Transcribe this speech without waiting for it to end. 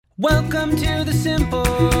Welcome to the Simple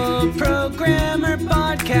Programmer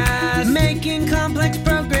Podcast, making complex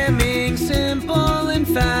programming simple and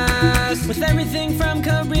fast, with everything from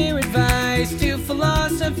career advice to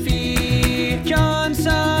philosophy. John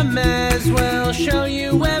Summers will show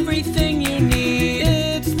you everything you need.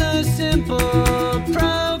 It's the Simple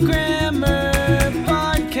Programmer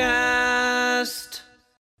Podcast.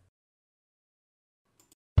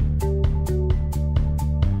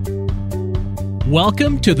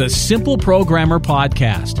 Welcome to the Simple Programmer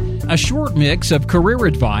Podcast, a short mix of career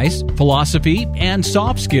advice, philosophy, and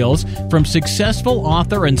soft skills from successful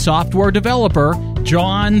author and software developer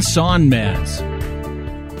John Sonmez.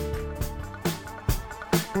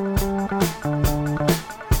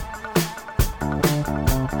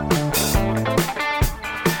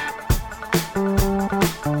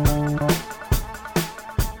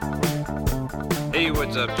 Hey,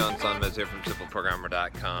 what's up? John Sonmez here from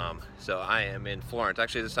SimpleProgrammer.com. So I am in Florence.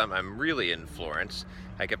 Actually, this time I'm really in Florence.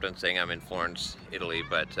 I kept on saying I'm in Florence, Italy,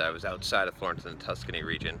 but I was outside of Florence in the Tuscany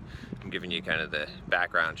region. I'm giving you kind of the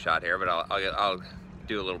background shot here, but I'll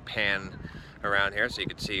do a little pan around here so you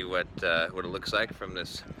can see what it looks like from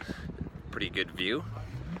this pretty good view.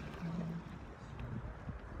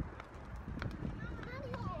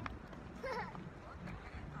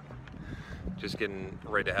 Just getting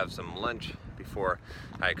ready to have some lunch before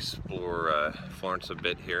I explore Florence a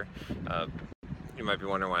bit here. You might be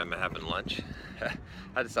wondering why I'm having lunch.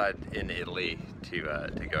 I decided in Italy to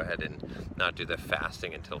go ahead and not do the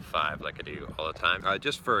fasting until 5 like I do all the time.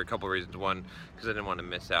 Just for a couple of reasons. One, because I didn't want to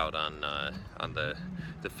miss out on the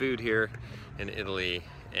food here in Italy,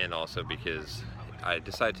 and also because I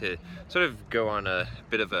decided to sort of go on a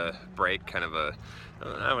bit of a break, kind of a, I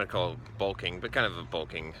don't want to call it bulking, but kind of a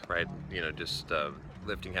bulking, right? You know, just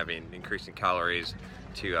lifting heavy and increasing calories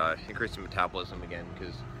to increase the metabolism again,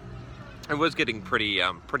 because it was getting pretty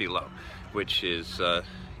low, which is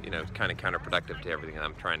you know, kind of counterproductive to everything that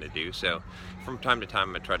I'm trying to do. So from time to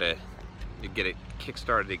time I try to get it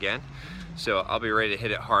kick-started again. So I'll be ready to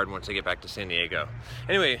hit it hard once I get back to San Diego.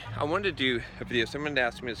 Anyway, I wanted to do a video. Someone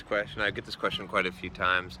asked me this question. I get this question quite a few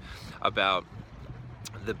times about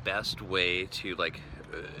the best way to, like,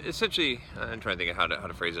 essentially, I'm trying to think of how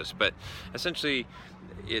to phrase this, but essentially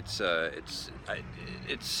it's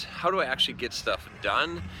how do I actually get stuff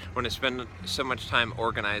done when I spend so much time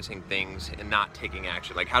organizing things and not taking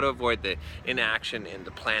action? Like, how to avoid the inaction and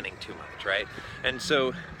the planning too much, right? And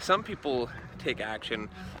so some people take action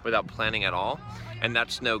without planning at all, and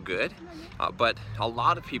that's no good. But a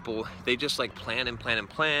lot of people, they just like plan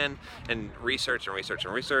and research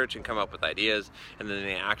and come up with ideas, and then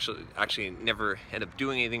they actually never end up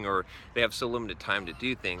doing anything, or they have so limited time to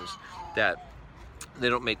do things that they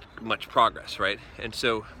don't make much progress, right? And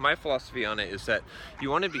so my philosophy on it is that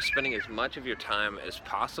you want to be spending as much of your time as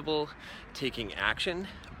possible taking action,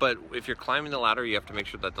 but if you're climbing the ladder, you have to make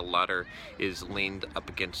sure that the ladder is leaned up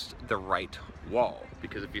against the right wall,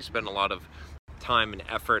 because if you spend a lot of time and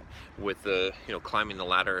effort with climbing the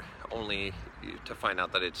ladder only to find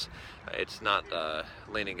out that it's not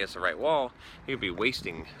leaning against the right wall, you'd be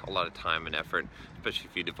wasting a lot of time and effort, especially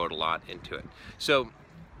if you devote a lot into it. So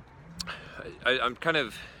I'm kind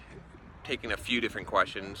of taking a few different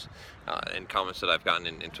questions and comments that I've gotten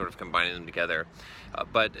and sort of combining them together.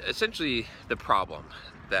 But essentially, the problem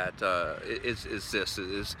that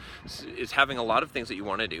is having a lot of things that you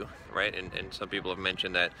want to do, right? And some people have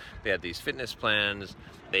mentioned that they had these fitness plans,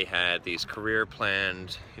 they had these career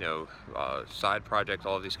plans, you know, side projects,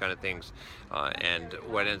 all of these kind of things. And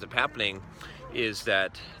what ends up happening is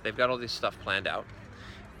that they've got all this stuff planned out,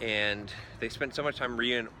 and they spend so much time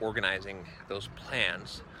reorganizing those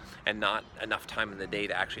plans and not enough time in the day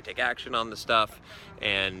to actually take action on the stuff,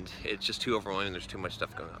 and it's just too overwhelming. There's too much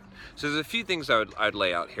stuff going on. So there's a few things I'd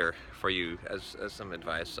lay out here for you as some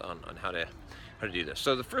advice on how to do this.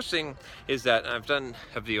 So the first thing is that I've done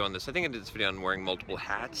a video on this. I think I did this video on wearing multiple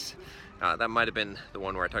hats. That might have been the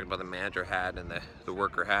one where I talked about the manager hat and the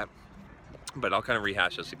worker hat, but I'll kind of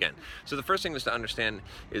rehash this again. So the first thing is to understand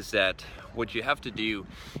is that what you have to do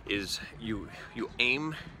is you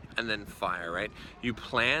aim and then fire, right? You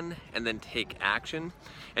plan and then take action,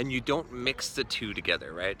 and you don't mix the two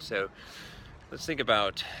together, right? So let's think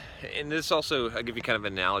about, and this also, I'll give you kind of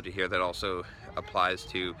an analogy here that also applies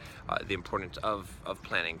to the importance of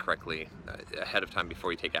planning correctly ahead of time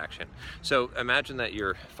before you take action. So imagine that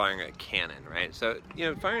you're firing a cannon, right? So, you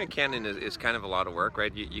know, firing a cannon is kind of a lot of work,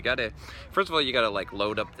 right? You gotta, first of all, you gotta like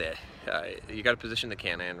load up you gotta position the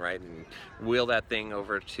cannon, right? And wheel that thing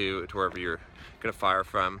over to wherever you're gonna fire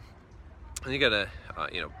from. And you gotta,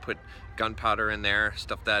 put gunpowder in there,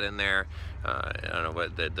 stuff that in there. I don't know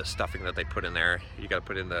what the stuffing that they put in there. You gotta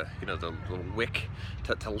put in the little wick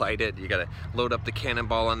to light it. You gotta load up the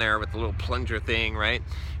cannonball in there with the little plunger thing, right?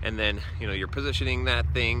 And then you're positioning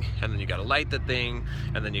that thing, and then you gotta light the thing,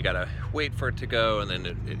 and then you gotta wait for it to go, and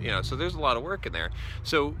then so there's a lot of work in there.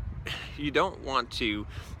 So you don't want to,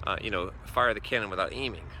 fire the cannon without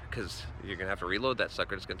aiming, because you're gonna have to reload that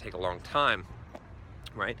sucker. It's gonna take a long time.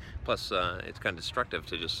 Right. Plus, it's kind of destructive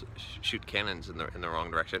to just shoot cannons in the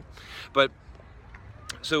wrong direction. But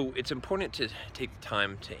so it's important to take the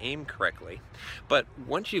time to aim correctly. But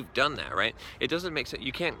once you've done that, right, it doesn't make sense.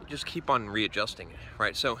 You can't just keep on readjusting it,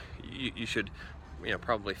 right? So you should,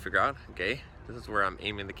 probably figure out, okay, this is where I'm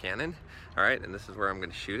aiming the cannon, all right, and this is where I'm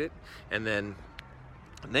going to shoot it, and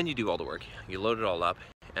then you do all the work. You load it all up,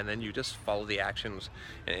 and then you just follow the actions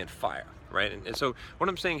and fire, right? And so what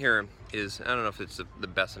I'm saying here is, I don't know if it's the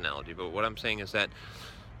best analogy, but what I'm saying is that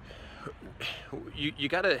you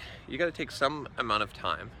gotta take some amount of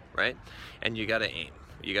time, right? And you gotta aim.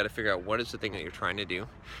 You gotta figure out what is the thing that you're trying to do,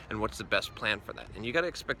 and what's the best plan for that. And you gotta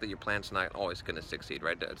expect that your plan's not always gonna succeed,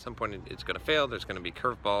 right? At some point it's gonna fail, there's gonna be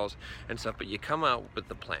curveballs and stuff, but you come out with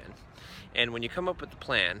the plan. And when you come up with the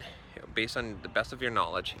plan, based on the best of your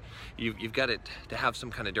knowledge, you've got it to have some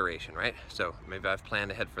kind of duration, right? So maybe I've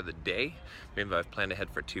planned ahead for the day, maybe I've planned ahead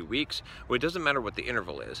for 2 weeks. Well, it doesn't matter what the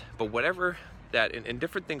interval is, but whatever that, and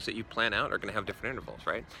different things that you plan out are gonna have different intervals,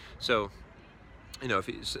 right? So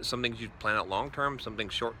if some things you plan out long term, some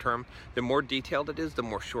things short term, the more detailed it is, the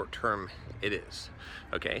more short term it is,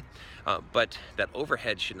 okay? But that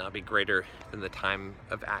overhead should not be greater than the time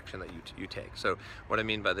of action that you take. So what I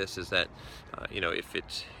mean by this is that,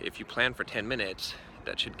 if you plan for 10 minutes,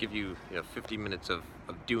 that should give you, 50 minutes of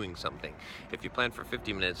doing something. If you plan for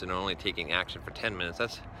 50 minutes and are only taking action for 10 minutes,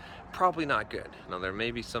 that's probably not good. Now, there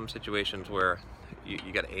may be some situations where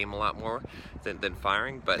you got to aim a lot more than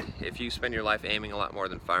firing, but if you spend your life aiming a lot more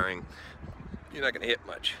than firing, you're not going to hit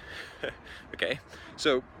much. Okay,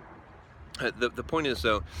 so the point is,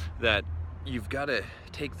 though, that you've got to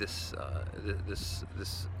take this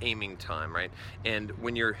aiming time, right? And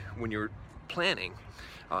when you're planning,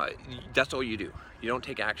 that's all you do. You don't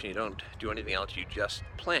take action, you don't do anything else, you just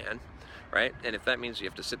plan, right? And if that means you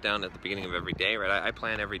have to sit down at the beginning of every day, right? I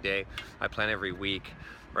plan every day, I plan every week,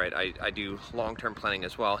 right? I do long-term planning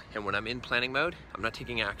as well. And when I'm in planning mode, I'm not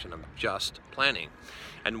taking action, I'm just planning.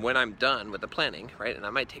 And when I'm done with the planning, right, and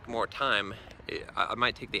I might take more time, I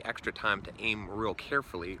might take the extra time to aim real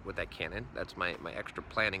carefully with that cannon. That's my extra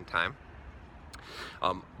planning time.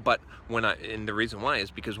 But and the reason why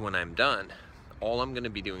is because when I'm done, all I'm going to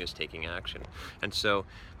be doing is taking action. And so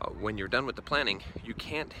when you're done with the planning,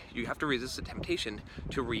 you have to resist the temptation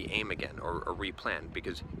to re-aim again or re-plan,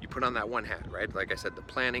 because you put on that one hat, right? Like I said, the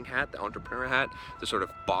planning hat, the entrepreneur hat, the sort of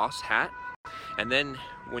boss hat. And then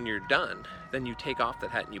when you're done, then you take off that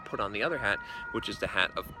hat and you put on the other hat, which is the hat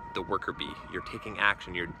of the worker bee. You're taking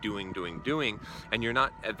action, you're doing, and you're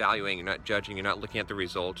not evaluating, you're not judging, you're not looking at the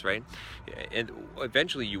results, right? And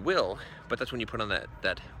eventually you will, but that's when you put on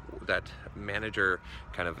that manager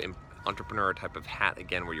kind of entrepreneur type of hat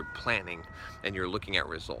again, where you're planning and you're looking at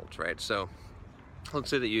results, right? So let's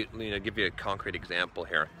say that you give you a concrete example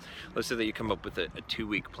here. Let's say that you come up with a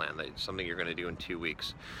 2-week plan, that's something you're going to do in 2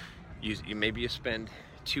 weeks. Maybe you spend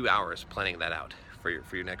 2 hours planning that out for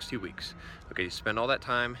your next 2 weeks. Okay, you spend all that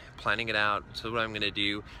time planning it out. So what I'm going to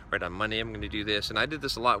do, right, on Monday I'm going to do this, and I did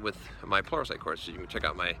this a lot with my Pluralsight course. So you can check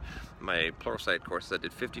out my Pluralsight course. I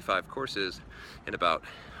did 55 courses in about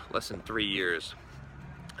less than 3 years.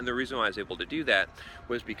 And the reason why I was able to do that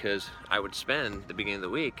was because I would spend the beginning of the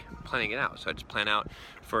week planning it out. So I'd just plan out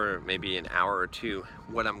for maybe an hour or two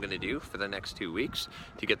what I'm going to do for the next 2 weeks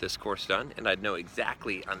to get this course done. And I'd know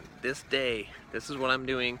exactly on this day, this is what I'm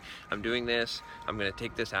doing. I'm doing this. I'm going to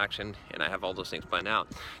take this action, and I have all those things planned out.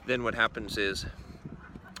 Then what happens is,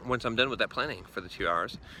 once I'm done with that planning for the 2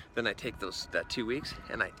 hours, then I take that 2 weeks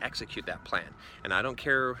and I execute that plan. And I don't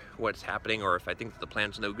care what's happening, or if I think the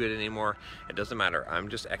plan's no good anymore, it doesn't matter. I'm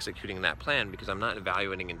just executing that plan because I'm not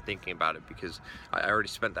evaluating and thinking about it, because I already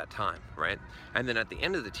spent that time, right? And then at the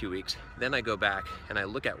end of the 2 weeks, then I go back and I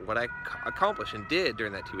look at what I accomplished and did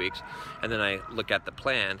during that 2 weeks, and then I look at the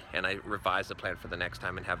plan and I revise the plan for the next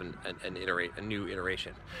time and have a new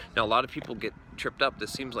iteration. Now, a lot of people get tripped up.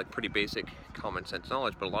 This seems like pretty basic common sense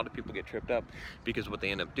knowledge, but a lot of people get tripped up because what they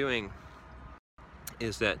end up doing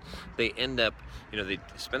is that they end up, they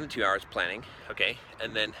spend the 2 hours planning, okay,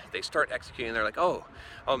 and then they start executing. They're like, oh,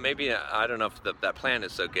 maybe I don't know if that plan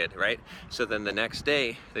is so good, right? So then the next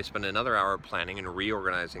day they spend another hour planning and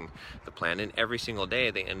reorganizing the plan, and every single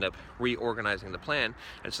day they end up reorganizing the plan,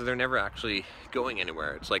 and so they're never actually going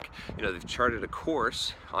anywhere. It's like, they've charted a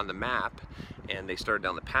course on the map and they started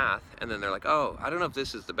down the path, and then they're like, oh, I don't know if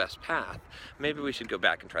this is the best path. Maybe we should go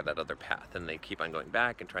back and try that other path. And they keep on going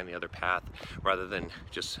back and trying the other path rather than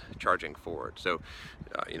just charging forward. So,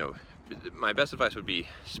 my best advice would be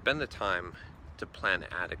spend the time to plan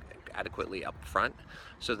adequately up front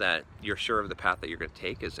so that you're sure of the path that you're going to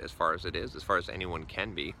take as far as it is, as far as anyone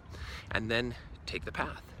can be, and then take the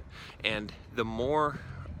path. And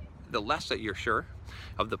the less that you're sure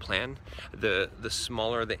of the plan, the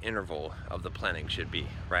smaller the interval of the planning should be,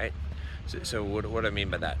 right? So what do I mean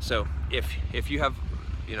by that? So if you have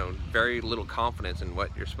very little confidence in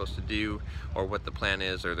what you're supposed to do or what the plan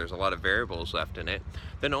is, or there's a lot of variables left in it,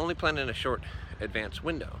 then only plan in a short advanced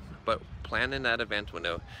window. But plan in that advanced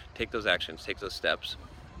window, take those actions, take those steps,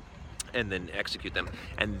 and then execute them,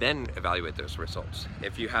 and then evaluate those results.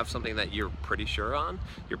 If you have something that you're pretty sure on,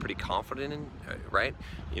 you're pretty confident in, right?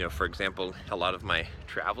 For example, a lot of my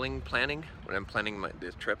traveling planning, when I'm planning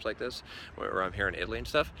the trips like this, where I'm here in Italy and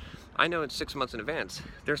stuff, I know it's 6 months in advance.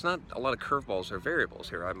 There's not a lot of curveballs or variables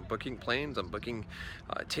here. I'm booking planes, I'm booking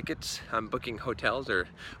tickets, I'm booking hotels or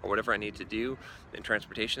whatever I need to do in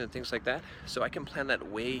transportation and things like that. So I can plan that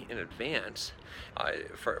way in advance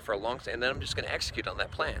for a long time, and then I'm just going to execute on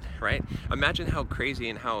that plan, right? Imagine how crazy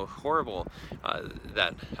and how horrible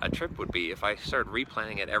that a trip would be if I started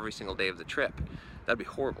replanning it every single day of the trip. That'd be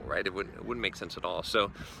horrible, right? It wouldn't make sense at all.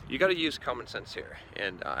 So you got to use common sense here.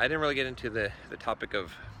 And I didn't really get into the topic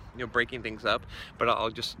of breaking things up, but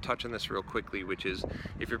I'll just touch on this real quickly, which is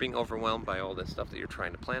if you're being overwhelmed by all this stuff that you're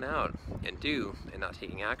trying to plan out and do and not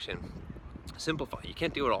taking action, simplify. You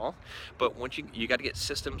can't do it all, but once you got to get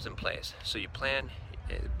systems in place. So you plan.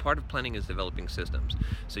 Part of planning is developing systems.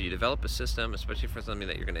 So you develop a system, especially for something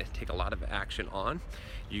that you're going to take a lot of action on.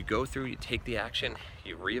 You go through, you take the action,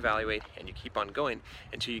 you reevaluate, and you keep on going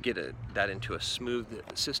until you get that into a smooth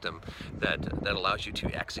system that allows you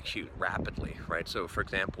to execute rapidly, right? So for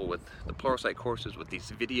example, with the Pluralsight courses, with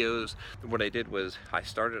these videos, what I did was I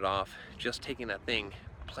started off just taking that thing,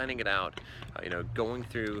 planning it out, going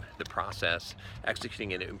through the process,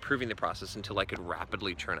 executing it, improving the process until I could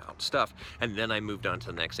rapidly churn out stuff. And then I moved on to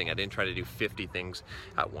the next thing. I didn't try to do 50 things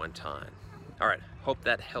at one time. All right, hope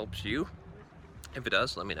that helps you. If it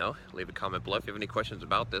does, let me know. Leave a comment below if you have any questions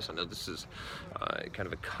about this. I know this is kind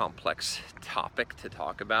of a complex topic to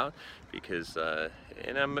talk about because,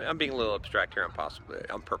 and I'm being a little abstract here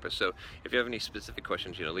on purpose. So if you have any specific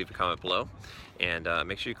questions, leave a comment below, and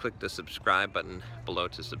make sure you click the subscribe button below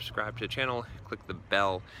to subscribe to the channel. Click the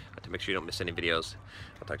bell to make sure you don't miss any videos.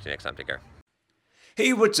 I'll talk to you next time. Take care.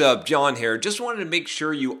 Hey, what's up? John here. Just wanted to make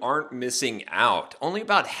sure you aren't missing out. Only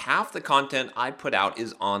about half the content I put out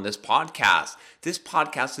is on this podcast. This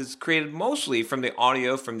podcast is created mostly from the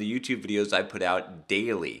audio from the YouTube videos I put out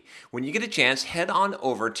daily. When you get a chance, head on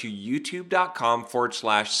over to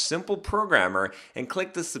youtube.com/simpleprogrammer and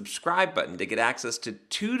click the subscribe button to get access to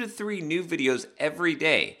 2 to 3 new videos every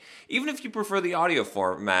day. Even if you prefer the audio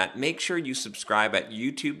format, make sure you subscribe at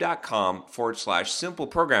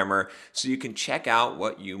youtube.com/simpleprogrammer so you can check out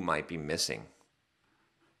what you might be missing.